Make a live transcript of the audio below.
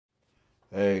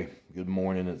Hey, good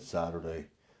morning. It's Saturday,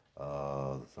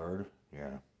 the 3rd.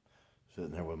 Yeah,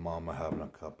 sitting here with Mama having a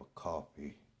cup of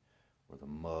coffee with a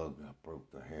mug. I broke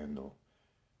the handle.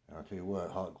 And I tell you what,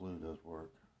 hot glue does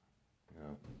work. You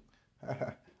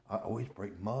know, I always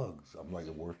break mugs. I'm like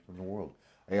the worst in the world.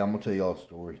 Hey, I'm gonna tell y'all a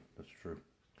story. That's true.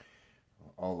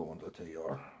 All the ones I tell you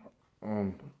are.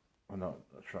 I'm not.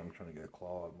 I'm trying to get a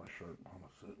claw out of my shirt.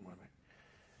 Mama's sitting with me.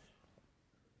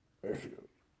 There she goes.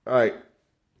 All right.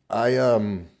 I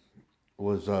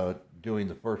was doing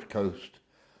the First Coast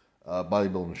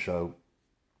bodybuilding show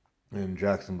in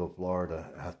Jacksonville, Florida.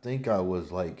 I think I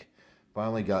was like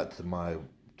finally got to my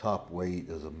top weight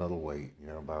as a middleweight,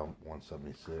 about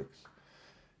 176.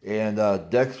 And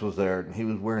Dex was there, and he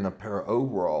was wearing a pair of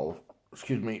overalls.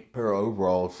 Pair of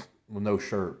overalls with no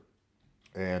shirt,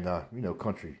 and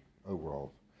country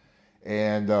overalls.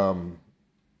 And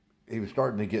he was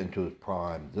starting to get into his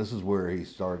prime. This is where he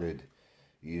started,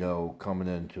 coming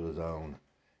into his own.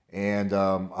 And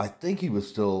I think he was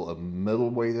still a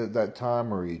middleweight at that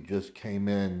time, or he just came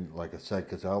in, like I said,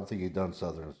 because I don't think he'd done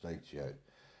Southern States yet.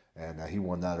 And he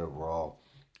won that overall.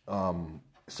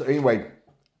 So anyway,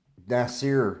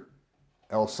 Nasser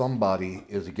SONBATY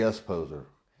is a guest poser.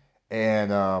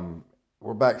 And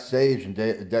we're backstage, and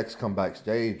Dex come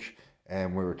backstage,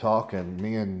 and we were talking,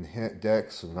 me and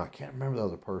Dex, and I can't remember the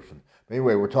other person. But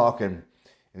anyway, we're talking.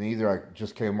 And either I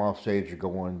just came off stage or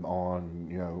going on,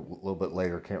 a little bit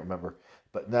later, can't remember.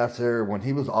 But Nasser, when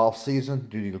he was off season,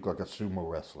 dude, he looked like a sumo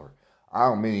wrestler. I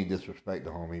don't mean any disrespect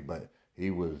to homie, but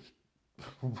he was,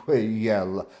 he had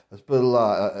a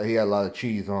lot of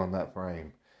cheese on that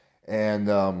frame. And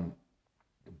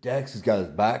Dex has got his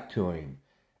back to him.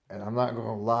 And I'm not going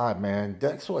to lie, man,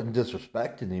 Dex wasn't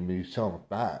disrespecting him, he was telling a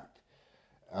fact.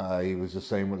 He was just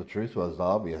saying what the truth was,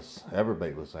 obvious.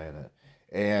 Everybody was saying it.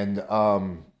 And,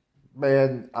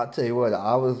 man, I tell you what,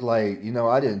 I was like,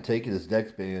 I didn't take it as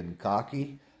Dex being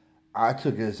cocky. I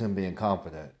took it as him being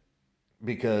confident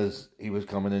because he was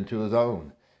coming into his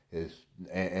own.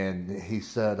 And he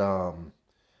said,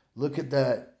 look at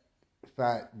that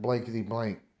fat blankety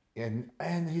blank. And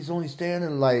he's only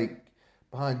standing like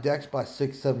behind Dex by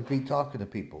 6-7 feet talking to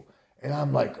people. And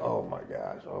I'm like, oh my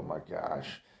gosh.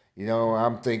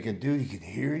 I'm thinking, dude, he can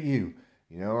hear you.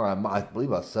 I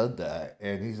believe I said that.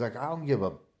 And he's like, I don't give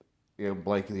a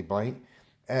blankety blank.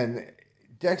 And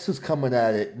Dex is coming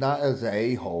at it not as an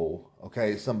a-hole,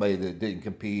 okay, somebody that didn't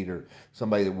compete or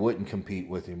somebody that wouldn't compete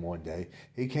with him one day.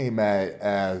 He came at it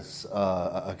as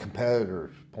a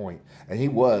competitor's point. And he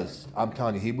was, I'm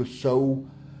telling you, he was so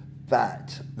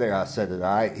fat. There, I said it,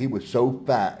 all right? He was so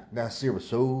fat. Nasser was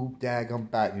so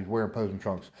daggum fat. He was wearing posing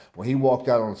trunks. When he walked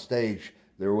out on stage,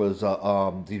 there was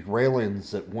these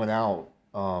railings that went out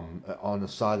on the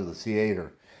side of the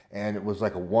theater, and it was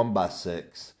like a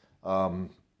 1x6.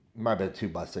 Might have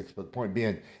been 2x6, but the point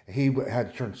being, he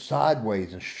had to turn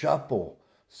sideways and shuffle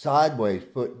sideways,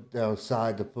 foot down,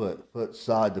 side to foot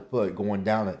side to foot, going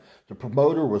down it. The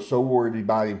promoter was so worried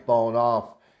about him falling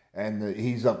off, and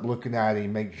he's up looking at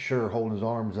him, making sure, holding his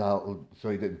arms out so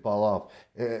he didn't fall off.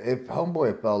 If homeboy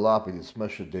had fell off, he'd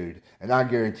smush the dude. And I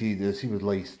guarantee you this, he was at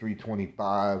least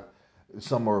 325,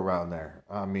 somewhere around there.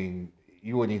 I mean,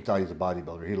 you wouldn't even thought he was a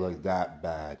bodybuilder. He looked that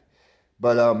bad.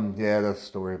 But, yeah, that's a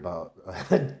story about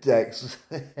Dex.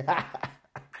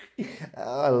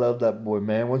 I love that boy,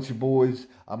 man. Once you're boys,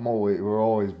 we're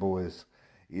always boys.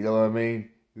 You know what I mean?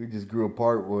 We just grew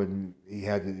apart when he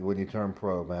turned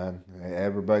pro, man.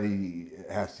 Everybody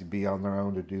has to be on their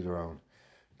own to do their own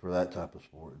for that type of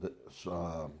sport,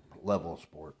 level of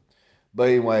sport. But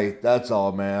anyway, that's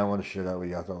all, man. I want to share that with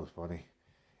you. I thought it was funny.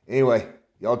 Anyway,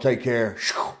 y'all take care.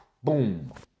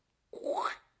 Boom.